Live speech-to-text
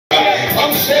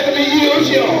70 years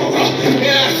young, and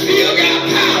I still got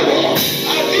power.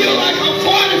 I feel like I'm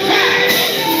 45.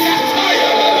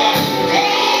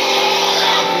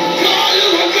 God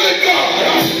is a good God.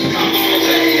 Come on,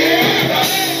 say yeah.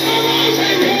 Come on,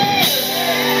 say yeah.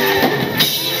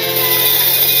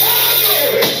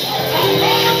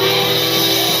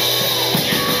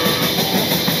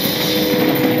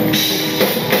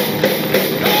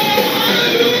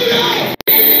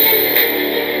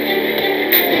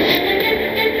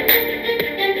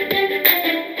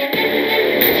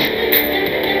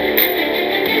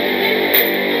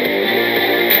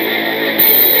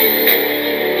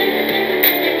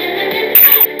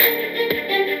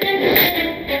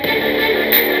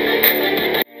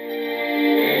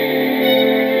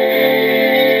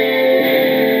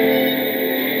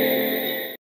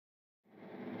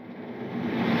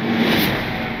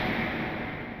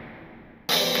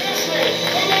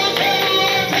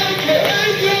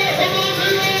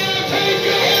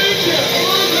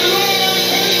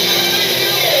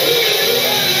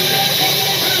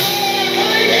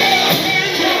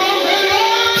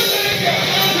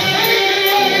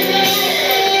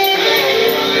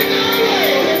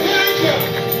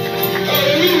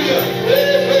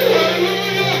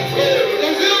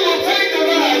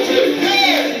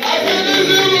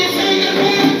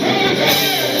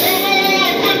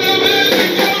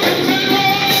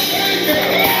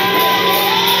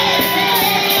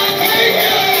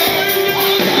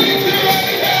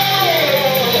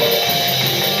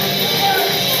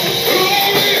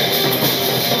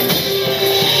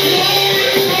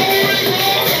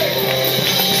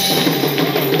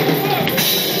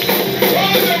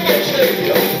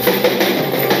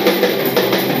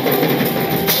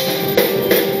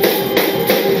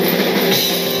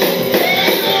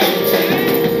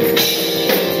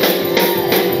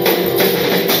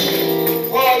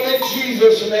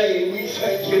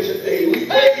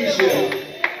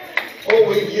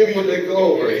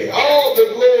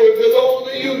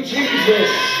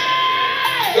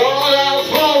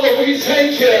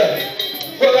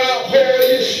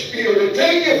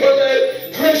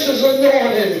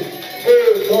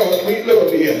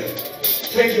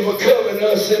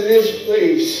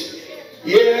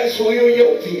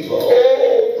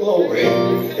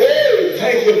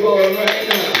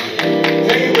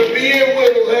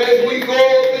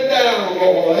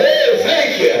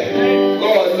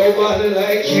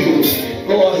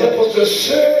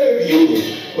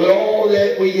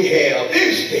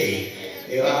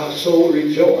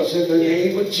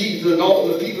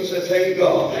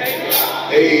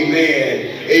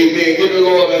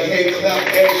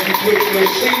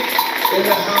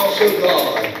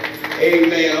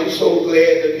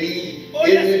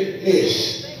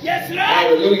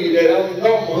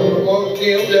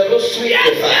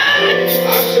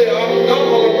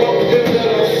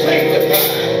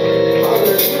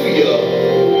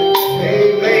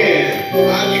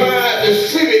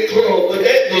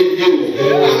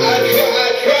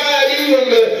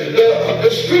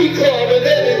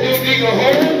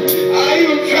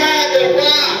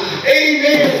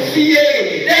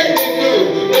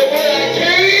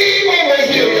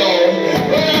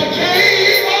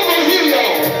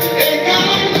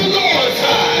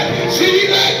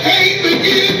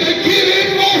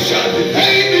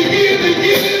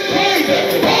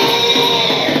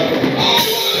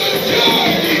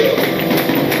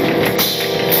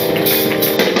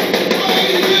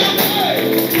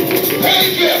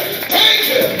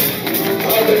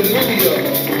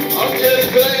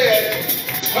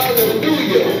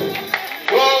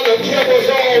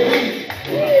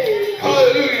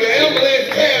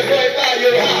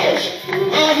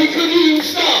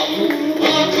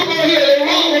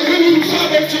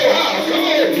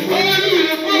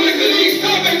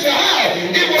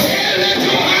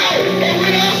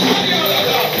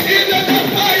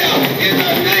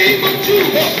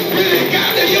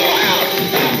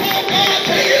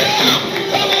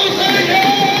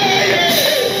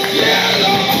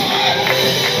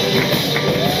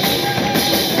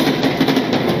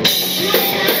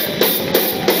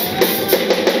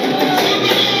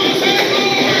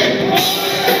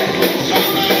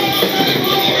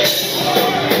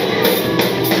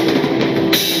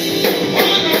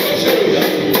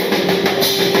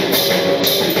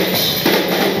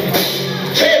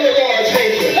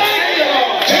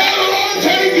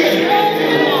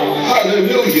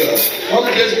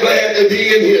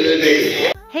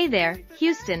 Hey there,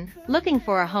 Houston, looking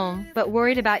for a home but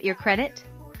worried about your credit?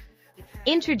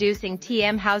 Introducing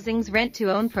TM Housing's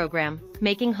Rent-to-Own program,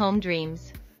 making home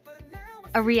dreams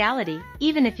a reality,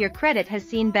 even if your credit has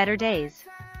seen better days.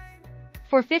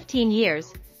 For 15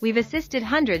 years, we've assisted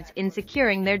hundreds in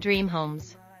securing their dream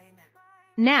homes.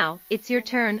 Now, it's your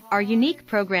turn. Our unique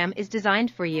program is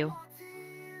designed for you,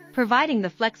 providing the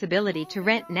flexibility to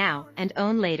rent now and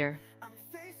own later.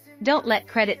 Don't let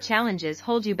credit challenges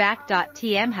hold you back.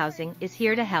 TM Housing is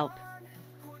here to help.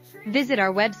 Visit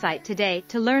our website today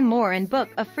to learn more and book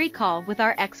a free call with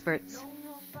our experts.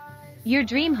 Your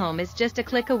dream home is just a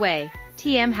click away.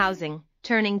 TM Housing,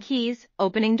 turning keys,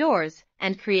 opening doors,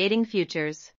 and creating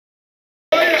futures.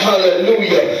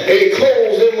 Hallelujah. A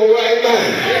clothes in my right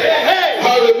mind.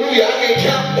 Hallelujah. I can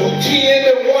count from 10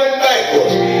 and 1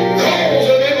 backwards. Clothes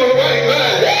are in my right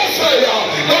mind. That's how y'all.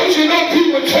 Don't you know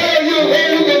people tell you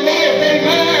they look along their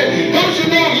mind? Don't you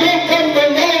know young folks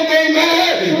along their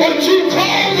mind? But you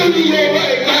call them in your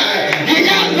right mind. You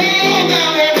got love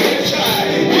down on the inside.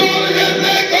 You ought to just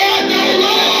let God know,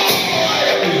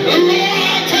 Lord. Lord,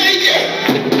 I thank you.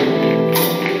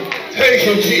 Thank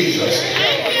you, Jesus.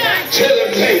 Tell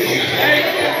him thank you.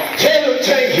 Tell him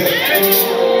thank you.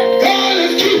 God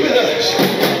is keeping us.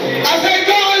 I say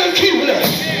God is keeping us.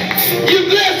 You're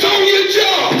blessed on your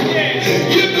job.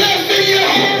 You're blessed in your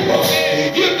home.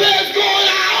 You're blessed going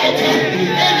out.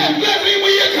 And you're blessed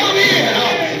when you come in.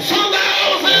 Somebody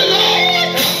else say,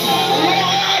 Lord, Lord,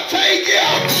 I thank you.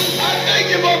 I thank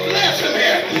you for blessing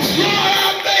me. Lord,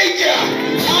 I thank you.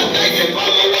 I thank you for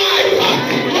my wife.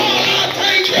 Lord, I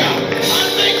thank you. I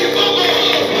thank you for my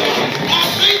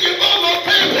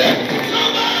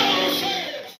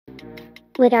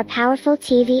With our powerful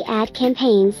TV ad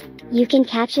campaigns, you can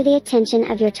capture the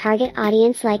attention of your target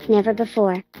audience like never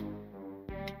before.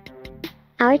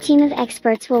 Our team of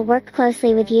experts will work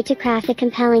closely with you to craft a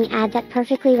compelling ad that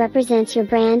perfectly represents your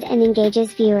brand and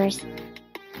engages viewers.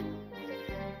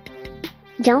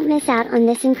 Don't miss out on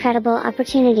this incredible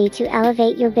opportunity to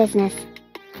elevate your business.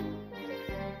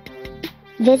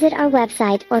 Visit our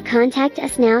website or contact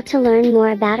us now to learn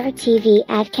more about our TV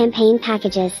ad campaign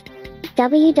packages.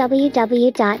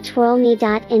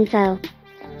 www.twirlme.info.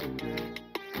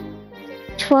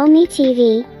 TwirlMe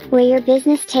TV, where your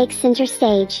business takes center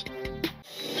stage.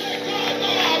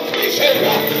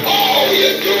 All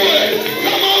you're doing,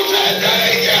 come on, say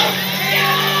thank you.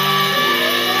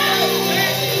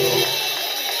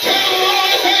 Tell the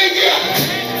Lord thank you.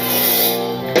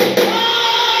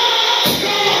 Oh,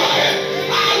 God,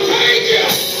 I thank you.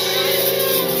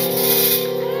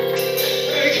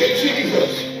 Thank you,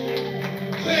 Jesus.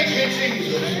 Thank you,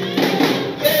 Jesus.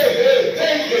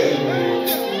 Thank you.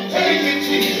 Thank you,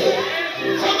 Jesus.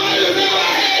 Somebody said I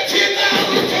had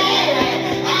 10,000 tomorrow.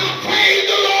 I praise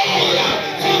the Lord.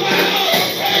 Somebody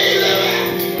else praise him.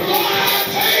 Lord, I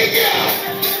thank you.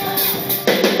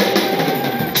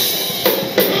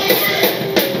 Glory.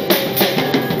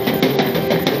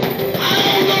 I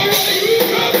don't know what you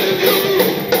come to do,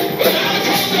 but I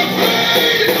come to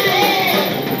praise the Lord.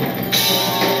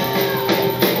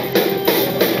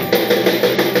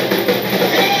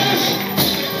 Yes.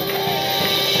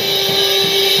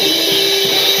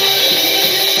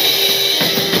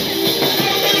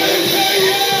 Somebody say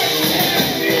yes.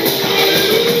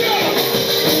 Hallelujah.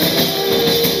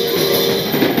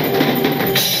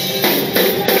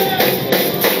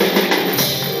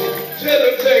 Tell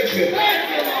him thank you.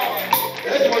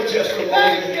 That's my testimony.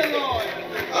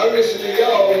 I listen to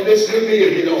y'all, but listen to me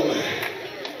if you don't mind.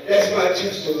 That's my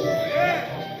testimony.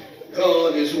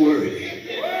 God is worthy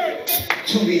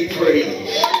to be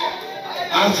praised.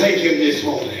 I thank him this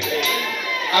morning.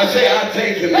 I say I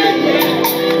thank him this morning.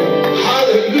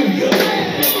 Hallelujah.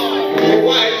 My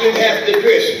wife didn't have to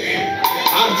dress me.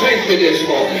 I thank you this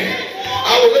morning.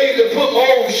 I was able to put my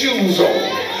own shoes on.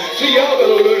 See, y'all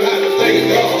better learn how to thank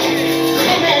God.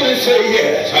 Come on and say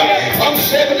yes. I'm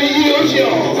 70 years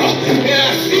young, and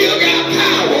I still got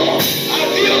power. I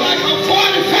feel like I'm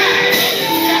 45.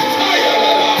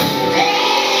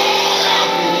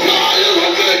 God is a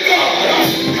good God.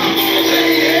 Come on, say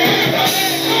yes.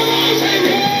 Come on, say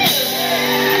yes.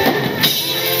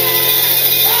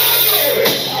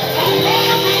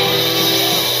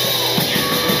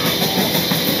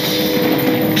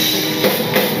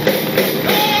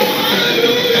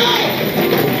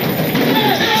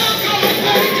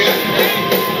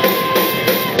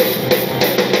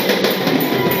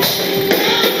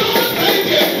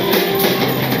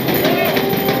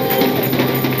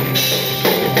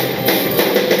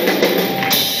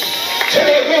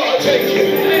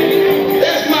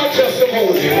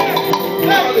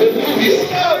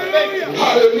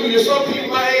 Hallelujah. Some people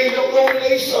my age don't know when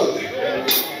they Sunday.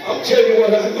 I'm telling you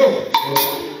what I know.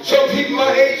 Some people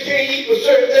my age can't eat a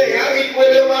certain thing. I eat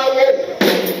whatever I want.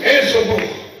 And some more.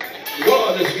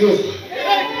 God is good.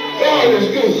 God is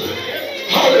good.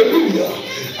 Hallelujah.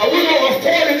 I went on a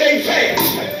 40-day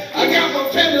fast.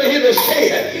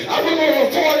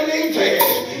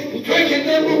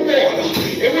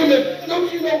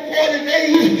 know 40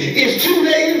 days is 2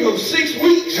 days of 6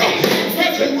 weeks.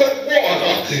 Nothing but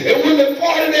water. And when the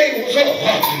 40 days was up,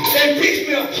 they fixed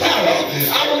me a platter.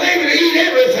 I was able to eat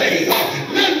everything.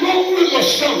 Nothing wrong with my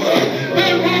stomach.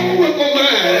 Nothing wrong with my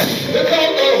mind.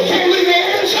 Because the Holy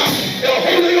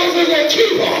Ghost is a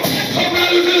keeper.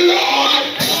 Somebody say, Lord,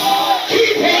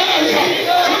 keep us.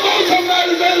 Come on,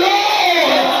 somebody say,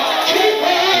 Lord, keep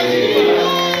us.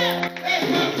 That's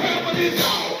my prayer for this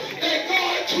hour. That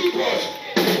God keep us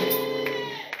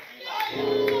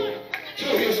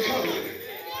till His coming.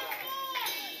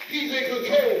 He's in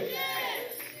control.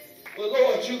 But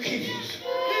Lord, you keep us.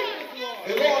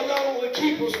 And Lord, not only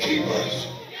keep us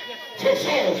from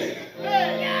falling.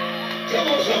 Come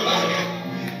on, somebody.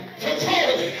 From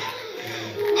falling.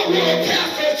 I want to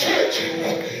pastor a church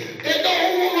that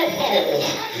don't want to fall.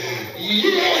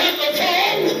 You don't have to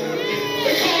fall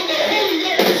because the Holy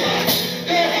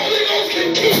Ghost can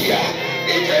keep you.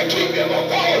 It can keep you from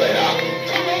falling.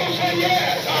 Come on, say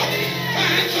yes.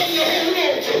 Find something to hold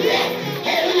on to.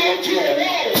 Hold on to a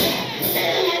wall.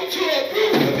 Hold on to a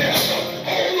professor.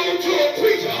 Hold on to a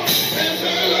preacher. And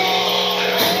say, Lord,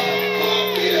 help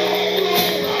me to hold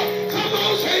on. Come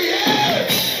on, say yes.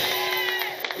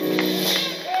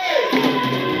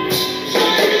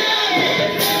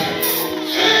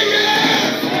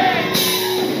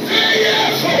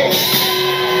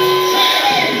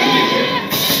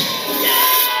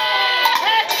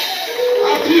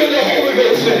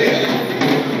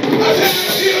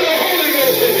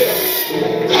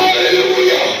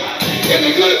 And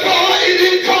the good boy, it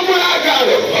didn't come when I got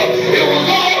him. It was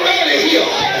already here.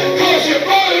 Because you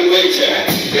brought him with you.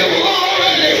 It was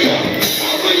already here.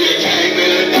 When you came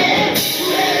in the door, you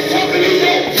had something in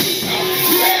your feet.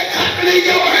 You had something in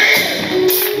your hand.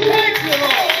 Thank you,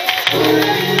 Lord.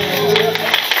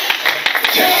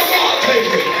 Tell God,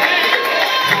 thank you.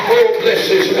 Oh, bless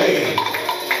His name.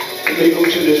 Let me go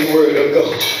to this word of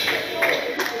God.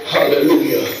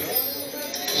 Hallelujah.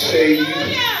 Say you.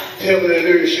 Heaven and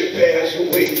earth should pass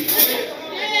away.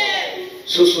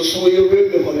 Sister Sweet,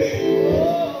 remember that.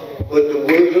 But the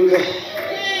word of God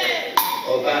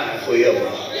abide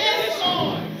forever.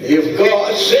 If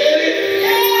God said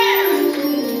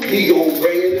it, He gonna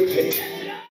bring it to pass.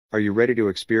 Are you ready to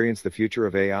experience the future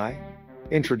of AI?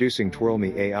 Introducing Twirl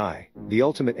Me AI, the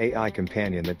ultimate AI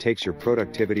companion that takes your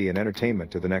productivity and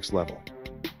entertainment to the next level.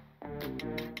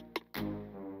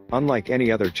 Unlike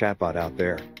any other chatbot out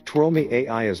there, Twirl Me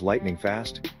AI is lightning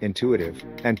fast, intuitive,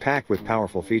 and packed with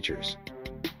powerful features.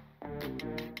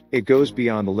 It goes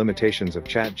beyond the limitations of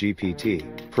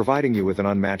ChatGPT, providing you with an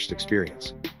unmatched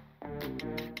experience.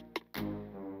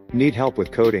 Need help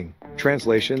with coding,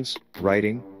 translations,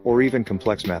 writing, or even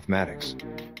complex mathematics?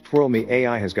 Twirl Me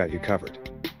AI has got you covered.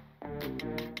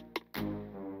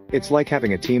 It's like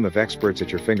having a team of experts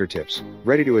at your fingertips,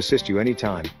 ready to assist you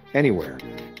anytime, anywhere.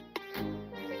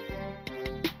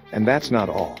 And that's not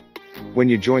all. When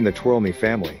you join the Twirl Me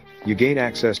family, you gain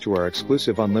access to our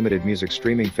exclusive unlimited music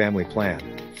streaming family plan,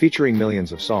 featuring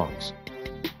millions of songs.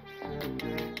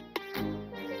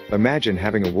 Imagine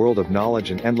having a world of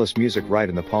knowledge and endless music right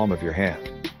in the palm of your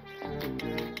hand.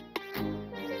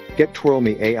 Get Twirl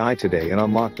Me AI today and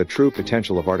unlock the true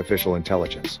potential of artificial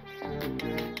intelligence.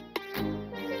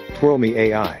 Twirl Me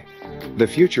AI. The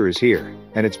future is here,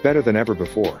 and it's better than ever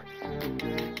before.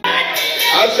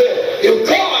 I said, if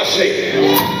God said,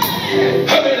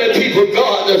 how many people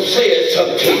God has said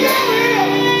something to you?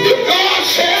 If God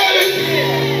said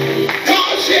it,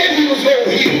 God said He was going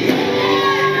to heal you.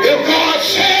 If God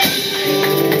said it,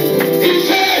 He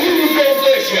said He was going to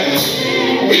bless you.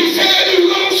 He said He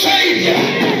was going to save you.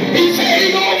 He said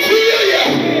He's going to fill you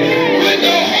with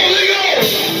the Holy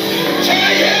Ghost.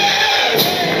 Say yes.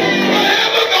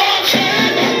 Whatever God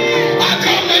said, I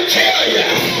come to tell you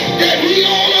that He's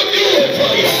going to do it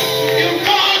for you. If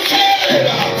God said it,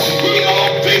 He's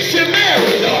going to fix your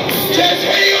marriage. Just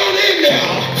hang on in there.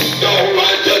 Don't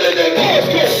run to the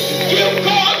divorce.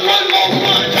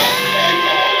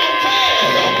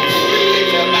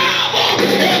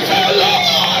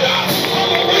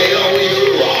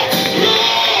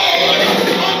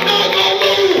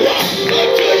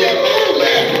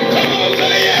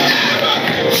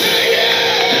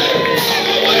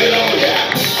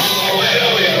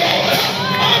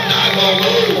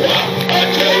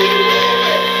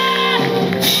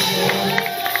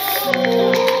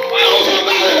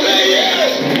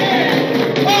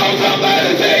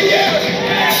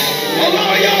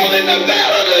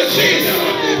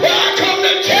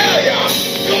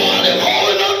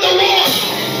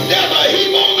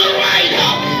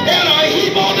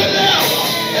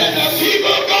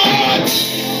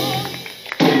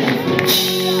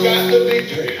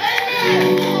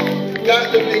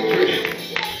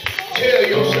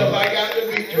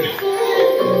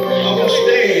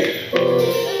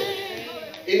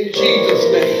 In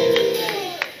Jesus' name.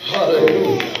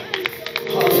 Hallelujah.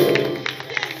 Hallelujah.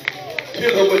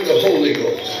 Fill her with the Holy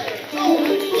Ghost.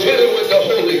 Fill her with the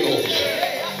Holy Ghost.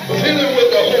 Fill her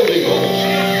with the Holy Ghost.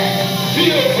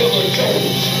 Fill Brother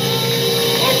Jones.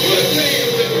 A good man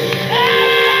with me.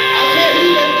 I said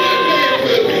he's a good man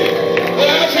with me. But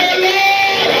I said,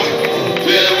 Lord,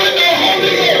 fill her with the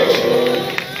Holy Ghost.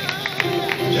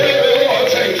 Tell the Lord,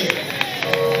 thank you.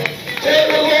 Tell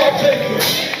the Lord, thank you.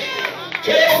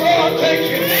 Tell the Lord, thank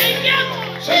you.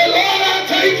 Say, Lord, I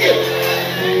thank you.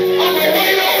 I'm going to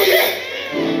wait on you.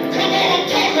 Come on, I'm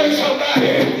talking to somebody.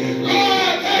 Lord,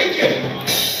 I thank you.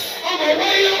 I'm going to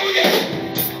wait on you.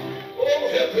 Oh,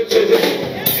 help me today.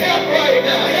 Help right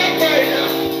now. Help right now.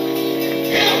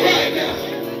 Help right now.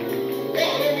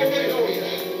 Lord, I'm going to wait on you.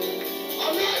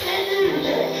 I'm not going to move,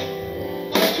 Lord.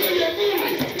 Until you move.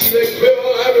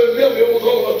 I remember it was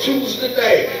on a Tuesday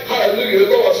night. Hallelujah.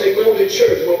 The Lord said, go to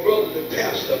church. My brother, the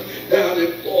pastor, down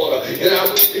in Florida. And I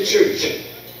went to church.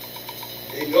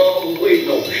 And God was waiting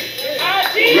on me.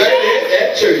 Right at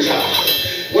that church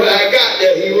house. When I got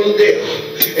there, he was there.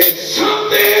 And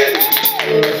something,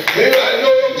 anybody know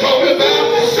what I'm talking about?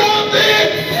 Something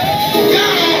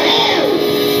got a hold.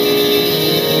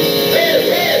 Hey,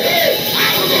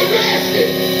 I was arrested.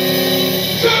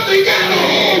 Something got a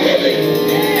hold of me.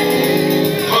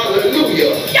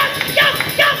 Hallelujah.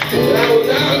 When I was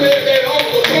down there, they all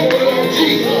were calling on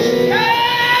Jesus.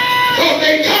 Because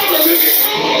they told us if you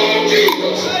call on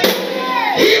Jesus,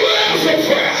 he will answer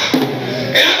prayer.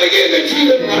 And I began to treat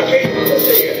him. I can't even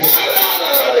say it.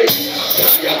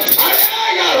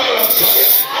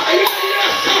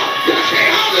 You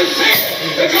can't hardly say it.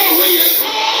 Because when you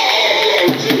call on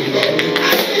Jesus,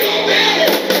 I feel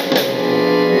better.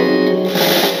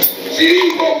 See,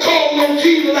 these folks call on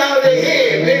Jesus out of their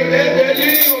head. Maybe that you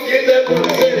ain't going to get that one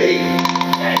headache.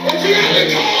 But you got to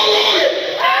call on it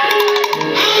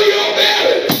out of your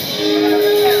belly.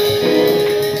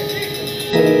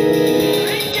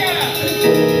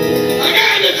 I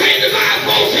got to take the live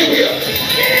folks in here.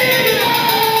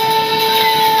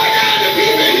 I got the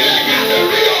people in here that got the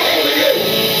real Holy Ghost.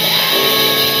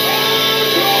 Oh,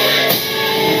 glory.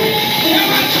 Am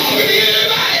I talking to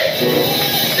anybody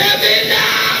that's been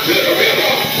down to the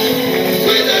river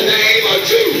with the name of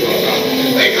Jesus?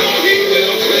 Because he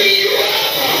will clean you up.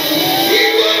 He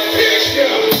will fix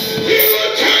you. He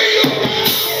will turn you around.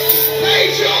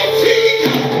 Place your feet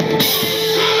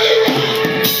solid rock.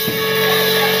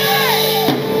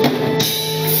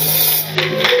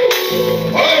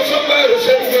 Oh, somebody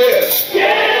say yes.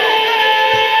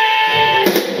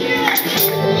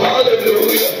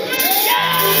 Hallelujah.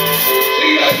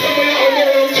 See, like some of y'all know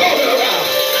what I'm talking about.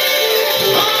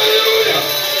 Hallelujah.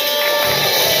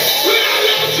 When I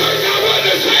left church, I wasn't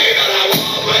the same as I was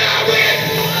when I went.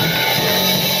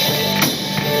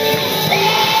 Oh,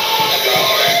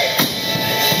 glory.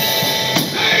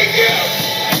 Thank you.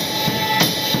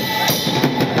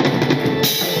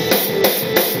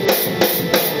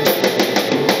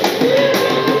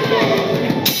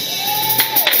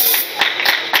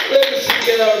 Let me see,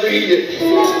 can I read it?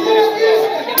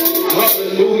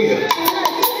 Hallelujah.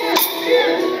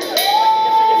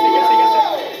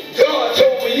 God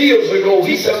told me years ago,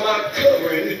 he said, my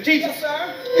covering Jesus,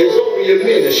 sir. is over your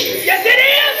ministry. Yes, it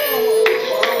is.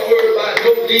 I don't worry about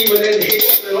no demon in here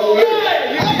and all that.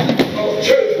 Because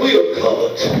church, we are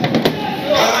covered.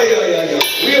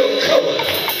 We are covered.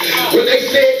 When they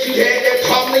said you had that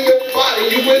problem in your body,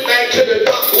 you went back to the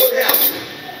doctor, what happened?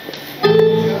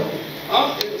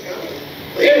 Huh?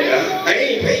 Yeah, I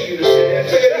ain't pay you to say that.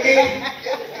 Say it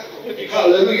again.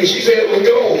 Hallelujah. She said it was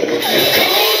gone.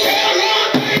 Come on, tell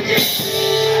Lord, thank you.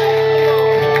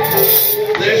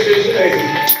 Bless his name.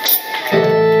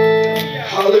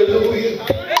 Hallelujah.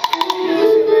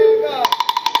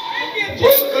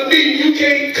 Brother Kadeem, you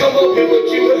can't come up here with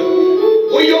you.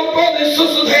 When your brothers and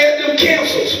sisters had them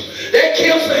cancers, that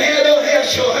cancer had her hair,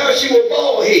 she was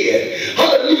bald head.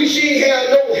 Hallelujah, she ain't had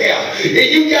no hair.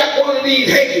 And you got one of these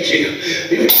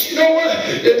handkerchiefs. You know what?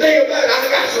 The thing about it,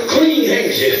 I got some clean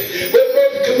handkerchiefs. But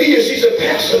Brother Camille, she's a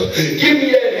pastor. Give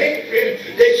me that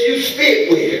handkerchief that you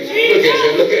spit with. Look at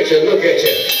you, look at you, look at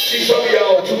you. See, some of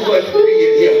y'all too much for me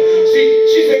in here. See,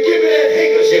 she said, give me that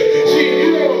handkerchief. See, you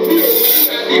know, you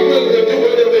gotta be willing to do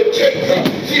whatever it takes.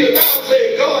 See, the Bible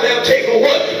says God have taken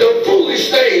what? The foolish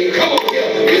thing. Come on here.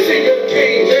 This ain't your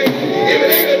King James. If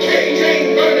it ain't a King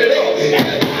James, burn it up.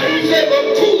 He said,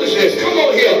 but foolishness. Come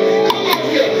on here. Come on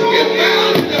here. It's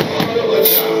bound in the heart of a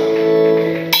child.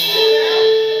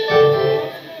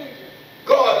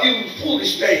 God used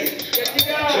foolish things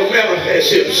to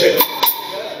manifest himself.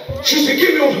 She said,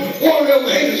 give me one of them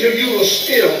handkerchiefs you will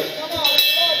steal.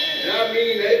 And I mean,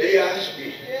 mean that day I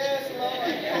speak.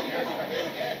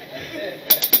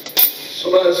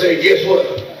 Somebody say, guess what?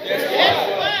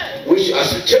 I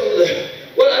should tell her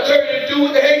what I told her to do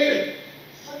with the handkerchief.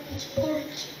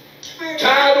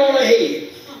 Tied on her head.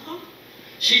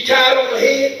 She tied on her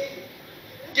head.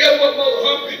 Guess what, Mother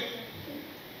Humphrey?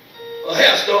 Her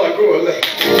hair started growing back.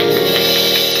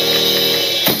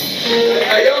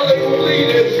 Now y'all ain't gonna believe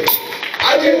this.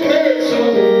 I just heard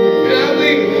something, and I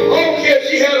believe, I don't care if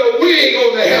she had a wig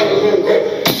on, the hair was gonna grow.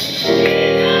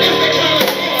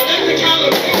 That's the kind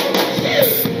of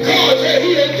God said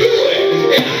he'll do it.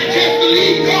 And I just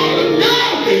believe God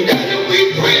enough that if we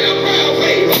pray the prayer of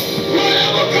faith,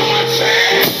 whatever God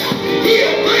says,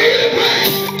 he'll bring it back.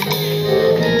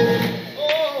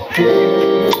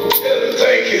 Tell him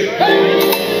thank you.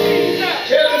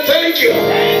 Tell him thank you.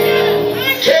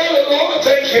 Tell the Lord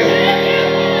thank you.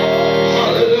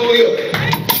 Hallelujah.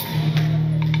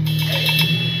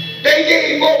 They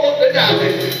gave more up the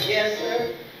doctor. Yes,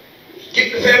 sir. Get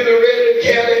the family ready to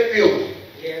carry that funeral.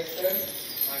 Yes, sir.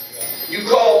 You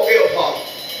call Elpop.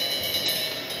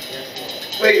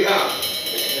 Wait, how?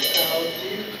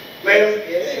 Ma'am?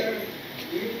 Yes, sir.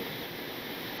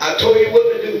 I told you what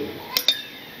to do.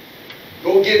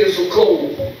 Go get him some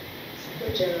clothes.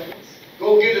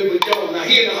 Go get him pajamas. Now,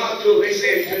 he in the hospital, they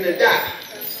said he's going to die.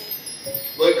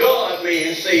 But God,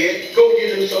 man, said, go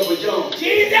get him some pajamas.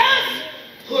 Jesus!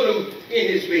 Put him in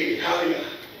his bed. Hallelujah.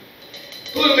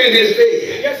 Put him in his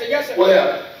bed. Yes, sir. Yes, sir. What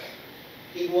happened?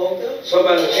 He woke up.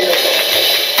 Somebody tell him.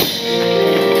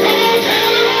 Come on, tell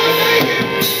the Lord thank you.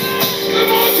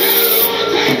 Come on, tell the Lord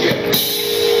thank you.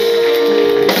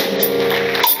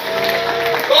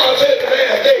 God said the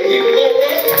last day he was going to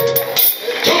work.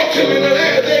 Talk to him in the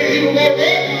last day he was going to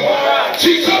work.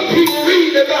 See, some people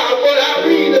read about what I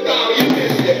read about you.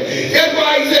 That's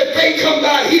why he said faith come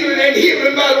by hearing and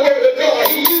hearing by the word of God.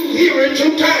 He used hearing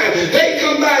 2 times. Faith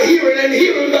come by hearing and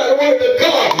hearing by the word of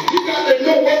God. You got to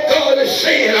know what God is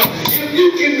saying. If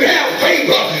you can have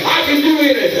faith, I can do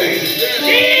anything.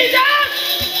 Jesus!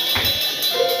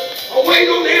 I'm waiting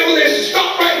on the ambulance to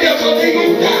stop right there because they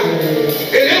going to die.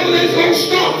 And the ambulance going to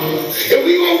stop. And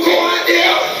we going to go out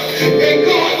there and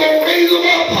God going to raise them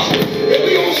up. And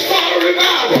we going to start a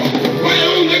revival right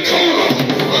on the corner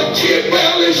of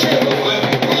Tidwell and Sherwood.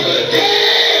 For the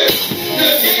dead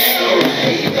are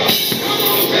raised. Come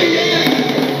on, say yeah.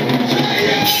 Say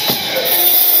yeah.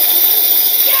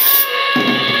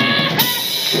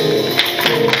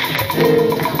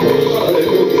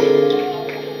 Hallelujah.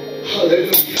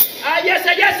 Hallelujah. Yes,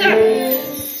 sir. Yes, sir.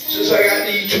 Since I got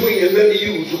these twins, let me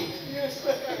use them.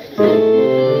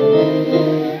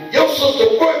 Your sister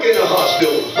work in the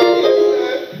hospital.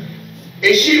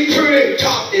 And she pretty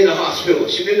top in the hospital.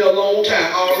 She been there a long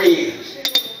time, RNs.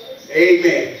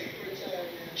 Amen.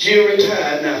 She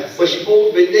retired now, but she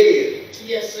supposed to be dead.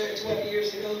 Yes, sir. 12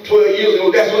 years ago. 12 years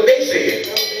ago, that's what they said.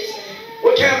 That's what they said.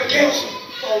 What kind of cancer?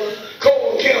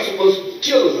 Colon cancer was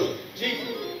killing her.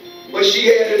 But she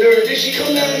had the nerve. Did she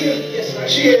come down here? Yes, sir.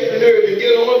 She had the nerve to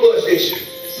get on a bus station.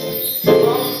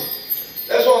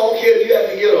 That's why I don't care if you have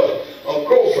to get a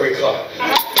grocery cart.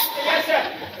 Yes, sir.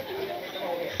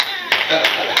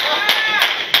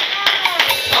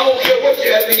 I don't care what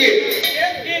you have to get.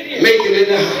 Make it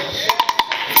in the house.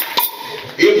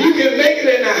 If you can make it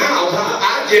in the house,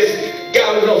 I just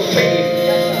got enough faith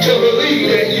to believe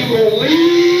that you're going to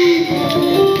leave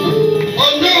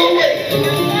another way.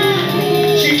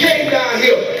 She came down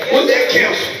here with that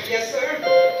cancer. Yes, sir.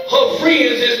 Her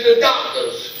friends is the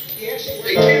doctors. Yes, sir.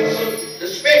 The cancer, the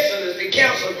specialists, the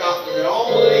cancer doctors, and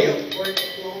all of them.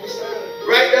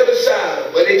 Right there beside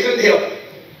her, but they couldn't help her.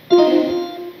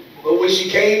 But when she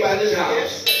came by this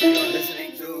house,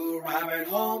 Listening to Robert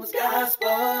Holmes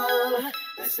Gospel,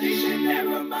 the station that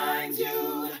reminds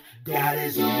you God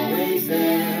is always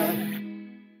there.